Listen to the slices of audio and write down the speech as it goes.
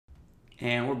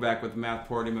And we're back with the Math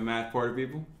Party, my Math Party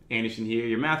people. Anderson here,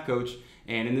 your math coach.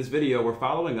 And in this video, we're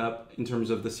following up in terms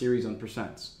of the series on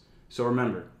percents. So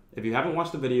remember, if you haven't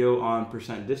watched the video on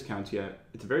percent discounts yet,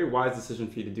 it's a very wise decision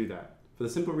for you to do that. For the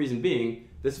simple reason being,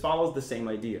 this follows the same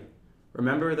idea.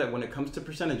 Remember that when it comes to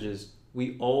percentages,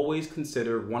 we always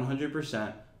consider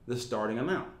 100% the starting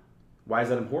amount. Why is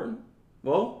that important?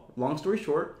 Well, long story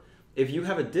short, if you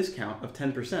have a discount of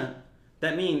 10%,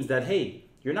 that means that, hey,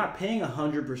 you're not paying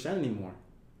 100% anymore.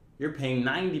 You're paying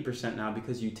 90% now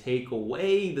because you take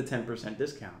away the 10%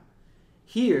 discount.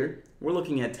 Here, we're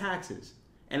looking at taxes.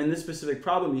 And in this specific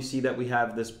problem, you see that we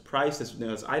have this price,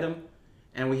 this item,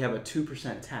 and we have a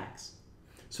 2% tax.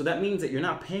 So that means that you're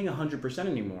not paying 100%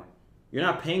 anymore. You're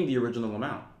not paying the original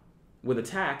amount. With a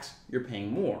tax, you're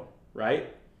paying more,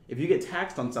 right? If you get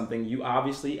taxed on something, you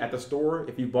obviously, at the store,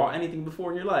 if you bought anything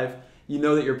before in your life, you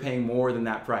know that you're paying more than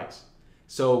that price.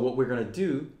 So what we're gonna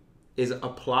do is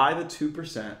apply the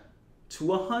 2% to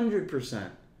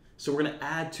 100%. So we're gonna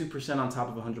add 2% on top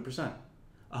of 100%.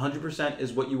 100%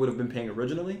 is what you would have been paying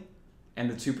originally, and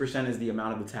the 2% is the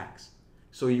amount of the tax.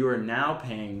 So you are now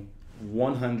paying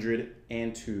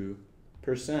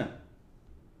 102%.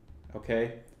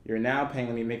 Okay? You're now paying,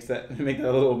 let me make that a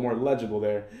little more legible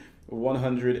there,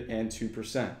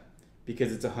 102%.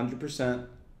 Because it's 100%,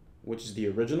 which is the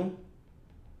original,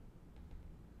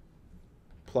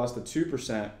 plus the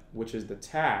 2%, which is the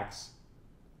tax,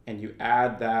 and you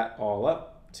add that all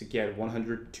up to get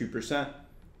 102%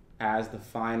 as the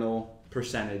final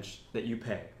percentage that you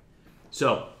pay.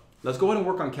 So let's go ahead and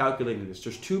work on calculating this.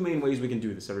 There's two main ways we can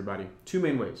do this, everybody. Two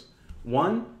main ways.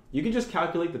 One, you can just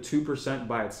calculate the 2%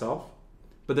 by itself,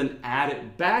 but then add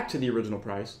it back to the original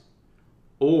price,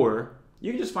 or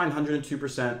you can just find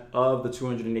 102% of the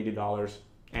 $280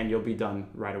 and you'll be done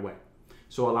right away.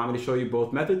 So allow me to show you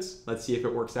both methods. Let's see if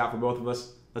it works out for both of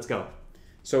us. Let's go.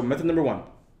 So method number one.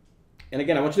 And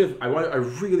again, I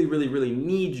really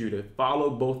need you to follow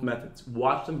both methods.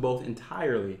 Watch them both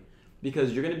entirely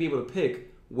because you're gonna be able to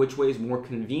pick which way is more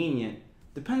convenient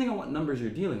depending on what numbers you're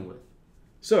dealing with.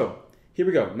 So here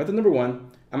we go. Method number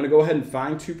one, I'm gonna go ahead and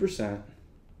find 2%.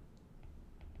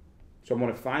 So I'm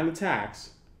gonna find the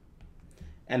tax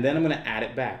and then I'm gonna add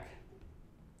it back.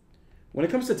 When it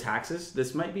comes to taxes,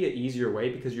 this might be an easier way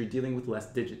because you're dealing with less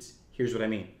digits. Here's what I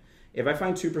mean. If I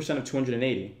find 2% of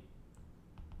 280,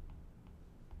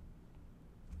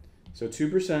 so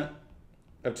 2%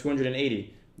 of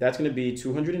 280, that's going to be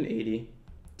 280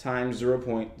 times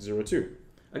 0.02.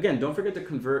 Again, don't forget to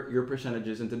convert your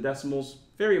percentages into decimals.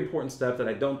 Very important step that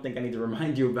I don't think I need to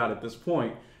remind you about at this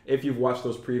point if you've watched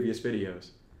those previous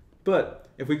videos. But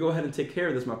if we go ahead and take care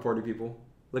of this, my party people,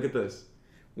 look at this.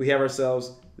 We have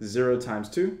ourselves 0 times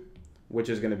 2, which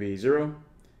is going to be 0.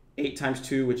 8 times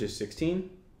 2, which is 16.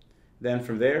 Then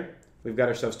from there, we've got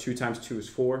ourselves 2 times 2 is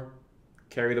 4.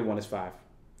 Carry the 1 is 5.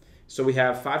 So we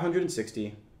have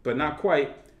 560, but not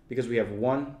quite because we have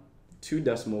 1, 2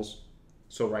 decimals,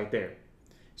 so right there.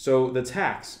 So the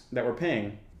tax that we're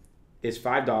paying is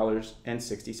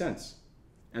 $5.60.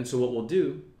 And so what we'll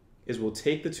do is we'll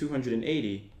take the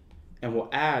 280 and we'll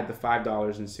add the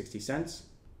 $5.60.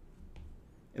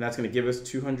 And that's going to give us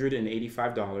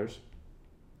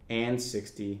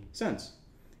 $285.60.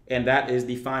 And that is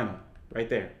the final right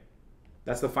there.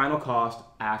 That's the final cost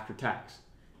after tax.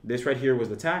 This right here was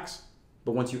the tax,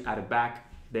 but once you add it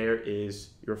back, there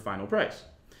is your final price.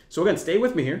 So again, stay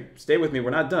with me here. Stay with me. We're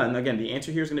not done. Again, the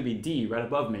answer here is going to be D right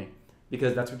above me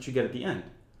because that's what you get at the end.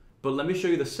 But let me show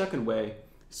you the second way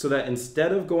so that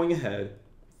instead of going ahead,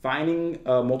 finding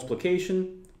a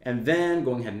multiplication, and then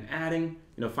going ahead and adding,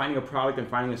 finding a product and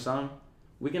finding a sum,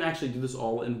 we can actually do this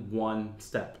all in one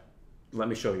step. Let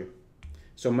me show you.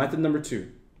 So method number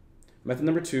two. Method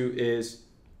number two is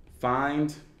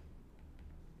find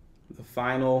the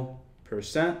final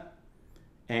percent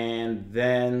and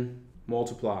then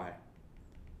multiply.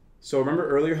 So remember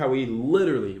earlier how we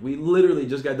literally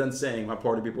just got done saying, my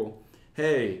party people,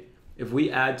 hey, if we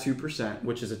add 2%,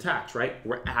 which is a tax, right?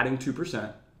 We're adding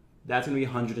 2%, that's gonna be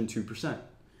 102%.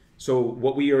 So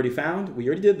what we already found, we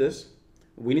already did this.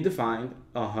 We need to find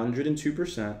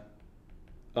 102%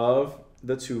 of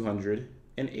the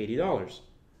 $280.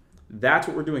 That's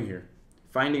what we're doing here.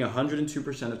 Finding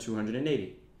 102% of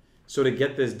 280. So to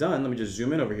get this done, let me just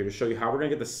zoom in over here to show you how we're gonna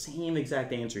get the same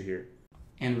exact answer here.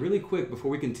 And really quick, before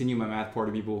we continue, my math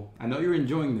party people, I know you're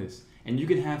enjoying this and you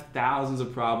can have thousands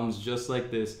of problems just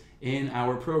like this in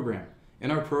our program.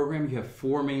 In our program, you have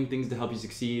 4 main things to help you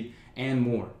succeed and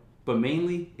more. But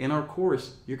mainly in our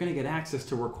course, you're gonna get access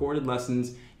to recorded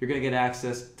lessons, you're gonna get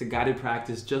access to guided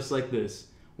practice just like this,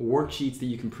 worksheets that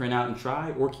you can print out and try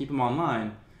or keep them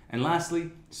online, And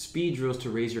lastly, speed drills to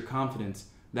raise your confidence.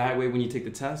 That way when you take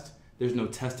the test, there's no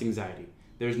test anxiety.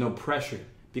 There's no pressure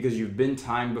because you've been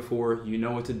timed before, you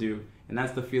know what to do, and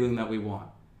that's the feeling that we want.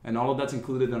 And all of that's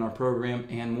included in our program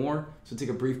and more. So take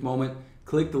a brief moment,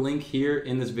 click the link here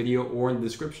in this video or in the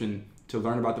description to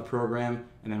learn about the program,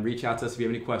 and then reach out to us if you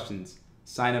have any questions.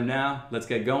 Sign up now, let's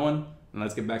get going, and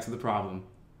let's get back to the problem.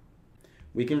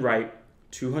 We can write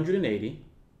 280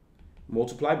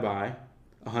 multiplied by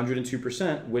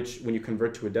 102%, which when you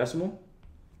convert to a decimal,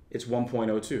 it's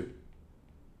 1.02.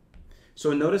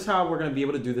 So notice how we're going to be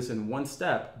able to do this in one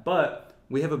step, but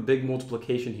we have a big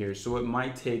multiplication here, so it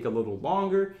might take a little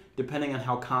longer depending on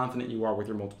how confident you are with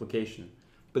your multiplication.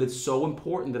 But it's so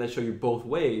important that I show you both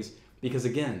ways because,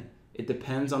 again, it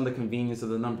depends on the convenience of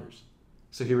the numbers.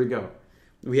 So here we go.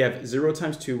 We have 0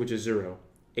 times 2, which is 0.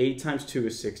 8 times 2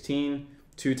 is 16.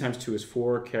 2 times 2 is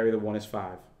 4. Carry the 1 is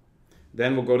 5.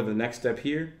 Then we'll go to the next step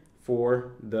here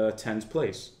for the tens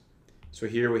place. So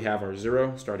here we have our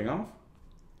 0 starting off.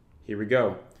 Here we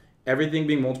go. Everything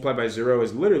being multiplied by 0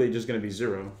 is literally just going to be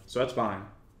 0. So that's fine.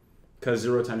 Because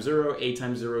 0 times 0, 8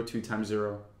 times 0, 2 times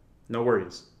 0. No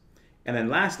worries. And then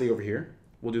lastly over here,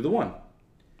 we'll do the 1.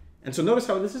 And so notice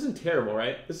how this isn't terrible,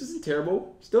 right? This isn't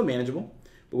terrible, still manageable.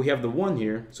 But we have the 1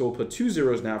 here, so we'll put 2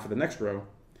 zeros now for the next row.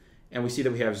 And we see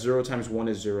that we have 0 times 1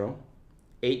 is 0.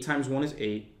 8 times 1 is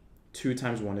 8. 2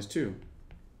 times 1 is 2.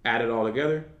 Add it all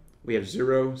together, we have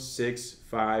 0, 6,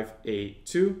 5, 8,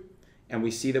 2. And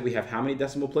we see that we have how many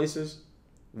decimal places?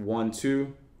 1,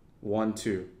 2, 1,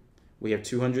 2. We have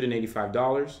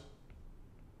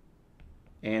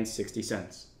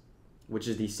 $285.60, which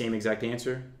is the same exact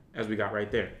answer as we got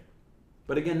right there.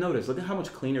 But again, notice, look at how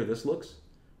much cleaner this looks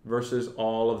versus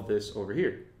all of this over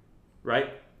here,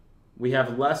 right? We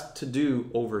have less to do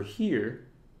over here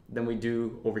than we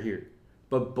do over here,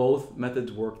 but both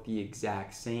methods work the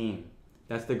exact same.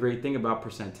 That's the great thing about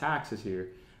percent taxes here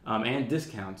and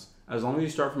discounts. As long as you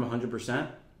start from 100%,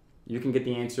 you can get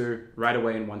the answer right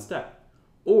away in one step.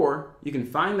 Or you can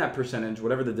find that percentage,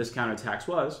 whatever the discount or tax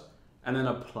was, and then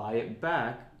apply it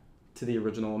back to the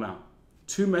original amount.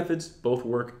 Two methods both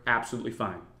work absolutely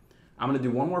fine. I'm going to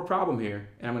do one more problem here,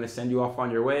 and I'm going to send you off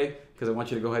on your way because I want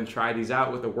you to go ahead and try these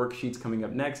out with the worksheets coming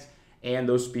up next and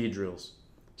those speed drills.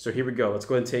 So here we go. Let's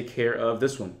go ahead and take care of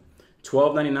this one.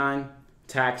 $12.99,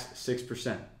 tax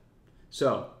 6%.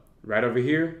 So right over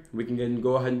here, we can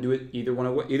go ahead and do it either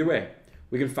way.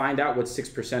 We can find out what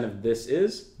 6% of this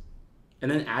is and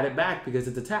then add it back because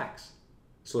it's a tax.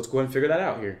 So let's go ahead and figure that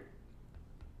out here.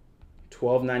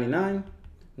 $12.99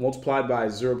 multiplied by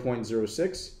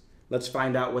 0.06. Let's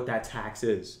find out what that tax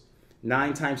is.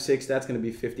 9 times 6, that's going to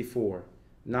be 54.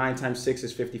 9 times 6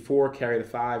 is 54, carry the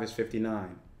 5 is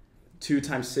 59. 2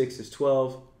 times 6 is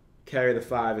 12, carry the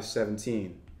 5 is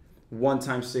 17. 1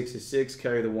 times 6 is 6,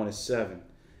 carry the 1 is 7.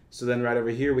 So then right over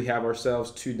here we have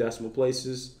ourselves 2 decimal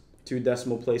places,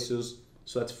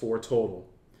 so that's 4 total.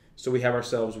 So we have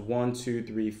ourselves 1, 2,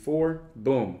 3, 4,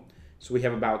 boom. So we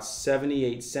have about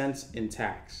 78 cents in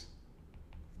tax.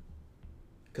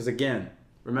 Because again,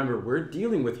 remember, we're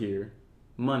dealing with here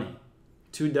money.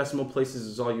 2 decimal places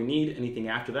is all you need. Anything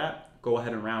after that, go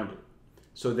ahead and round it.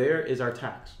 So there is our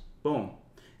tax. Boom.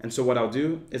 And so what I'll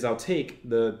do is I'll take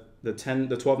the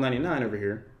 $12.99 over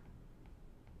here,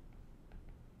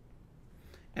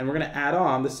 and we're going to add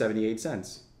on the 78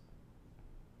 cents.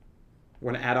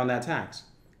 We're going to add on that tax.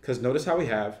 Because notice how we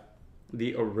have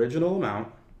the original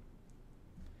amount,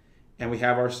 and we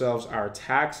have ourselves our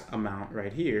tax amount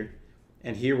right here.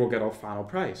 And here we'll get our final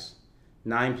price.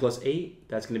 9 plus 8,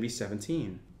 that's going to be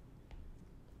 17.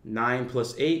 9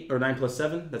 plus 8, or 9 plus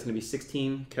 7, that's going to be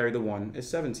 16. Carry the 1 is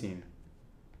 17.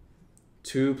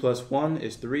 2 plus 1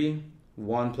 is 3.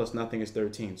 1 plus nothing is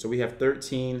 13. So we have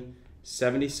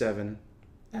 $13.77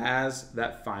 as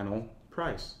that final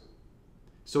price.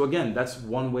 So again, that's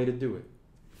one way to do it.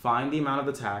 Find the amount of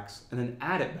the tax and then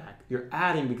add it back. You're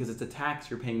adding because it's a tax,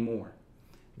 you're paying more.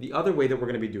 The other way that we're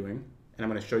going to be doing, and I'm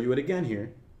going to show you it again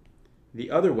here,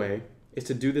 the other way is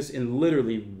to do this in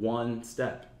literally one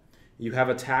step. You have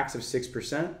a tax of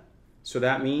 6%, so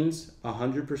that means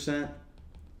 100%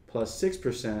 plus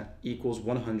 6% equals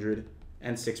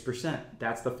 106%.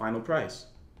 That's the final price.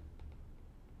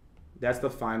 That's the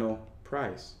final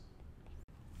price.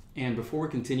 And before we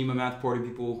continue, my math party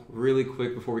people, really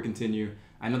quick before we continue,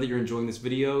 I know that you're enjoying this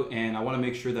video and I want to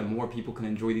make sure that more people can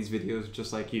enjoy these videos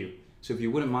just like you. So if you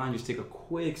wouldn't mind, just take a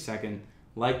quick second,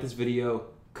 like this video,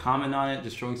 comment on it,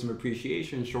 just showing some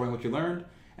appreciation, showing what you learned,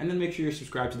 and then make sure you're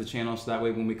subscribed to the channel so that way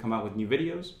when we come out with new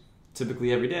videos,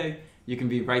 typically every day, you can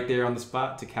be right there on the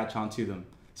spot to catch on to them.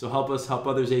 So help us help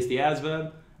others ace the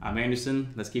ASVAB. I'm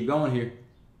Anderson. Let's keep going here.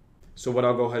 So what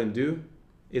I'll go ahead and do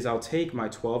is I'll take my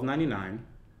 $12.99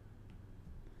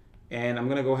 and I'm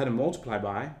going to go ahead and multiply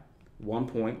by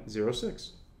 1.06.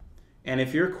 And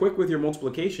if you're quick with your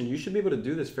multiplication, you should be able to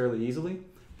do this fairly easily.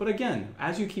 But again,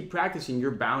 as you keep practicing,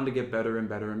 you're bound to get better and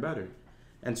better and better.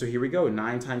 And so here we go,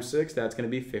 9 times 6, that's going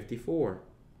to be 54.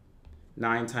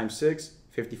 9 times 6,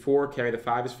 54, carry the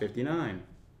 5 is 59.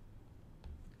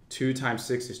 2 times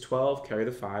 6 is 12, carry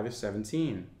the 5 is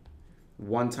 17.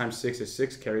 1 times 6 is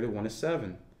 6, carry the 1 is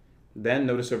 7. Then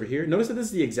notice over here, notice that this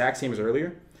is the exact same as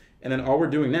earlier. And then all we're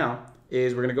doing now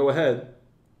is we're going to go ahead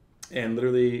and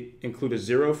literally include a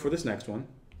 0 for this next one.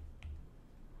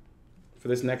 For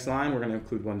this next line, we're going to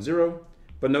include 1, 0.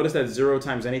 But notice that 0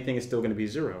 times anything is still going to be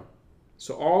 0.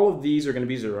 So all of these are going to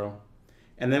be 0.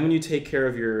 And then when you take care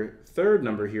of your third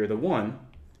number here, the 1,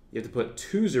 you have to put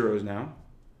 2 zeros now.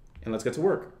 And let's get to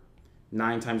work.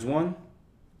 9 times 1,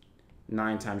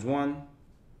 9 times 1,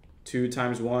 2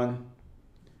 times 1,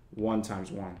 1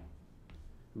 times 1.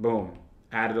 Boom.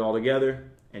 Add it all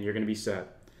together, and you're going to be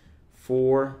set.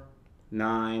 4,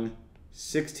 9,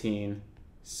 16,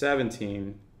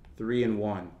 17, 3, and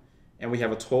 1. And we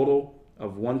have a total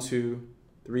of 1, 2,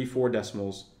 3, 4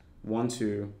 decimals, 1,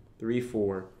 2, 3,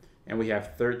 4, and we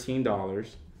have $13.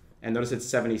 And notice it's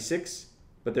 76,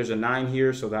 but there's a 9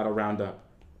 here, so that'll round up.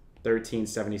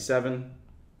 1377,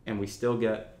 and we still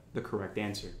get the correct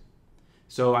answer.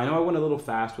 So I know I went a little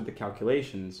fast with the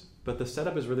calculations, but the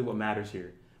setup is really what matters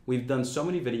here. We've done so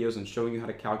many videos on showing you how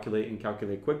to calculate and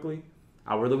calculate quickly.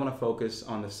 I really want to focus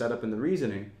on the setup and the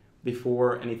reasoning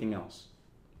before anything else.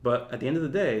 But at the end of the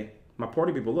day, my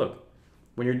party people, look,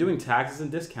 when you're doing taxes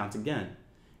and discounts, again,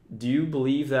 do you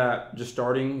believe that just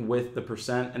starting with the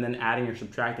percent and then adding or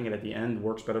subtracting it at the end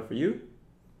works better for you?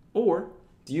 Or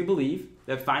do you believe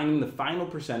that finding the final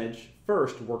percentage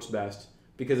first works best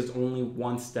because it's only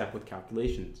one step with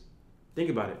calculations? Think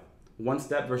about it. 1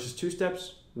 step versus 2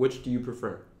 steps, which do you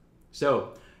prefer?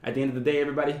 So at the end of the day,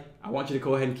 everybody, I want you to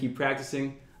go ahead and keep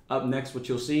practicing. Up next, what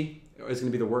you'll see is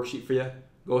going to be the worksheet for you.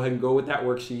 Go ahead and go with that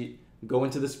worksheet. Go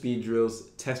into the speed drills.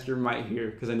 Test your might here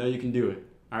because I know you can do it.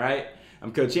 All right?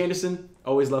 I'm Coach Anderson.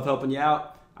 Always love helping you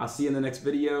out. I'll see you in the next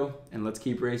video, and let's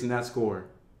keep raising that score.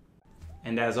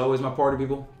 And as always, my party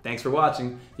people, thanks for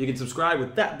watching. You can subscribe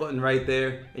with that button right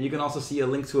there, and you can also see a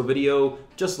link to a video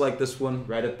just like this one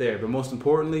right up there. But most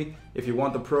importantly, if you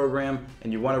want the program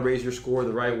and you want to raise your score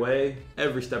the right way,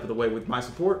 every step of the way with my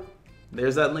support,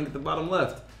 there's that link at the bottom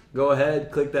left. Go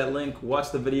ahead, click that link,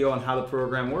 watch the video on how the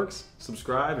program works,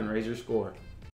 subscribe, and raise your score.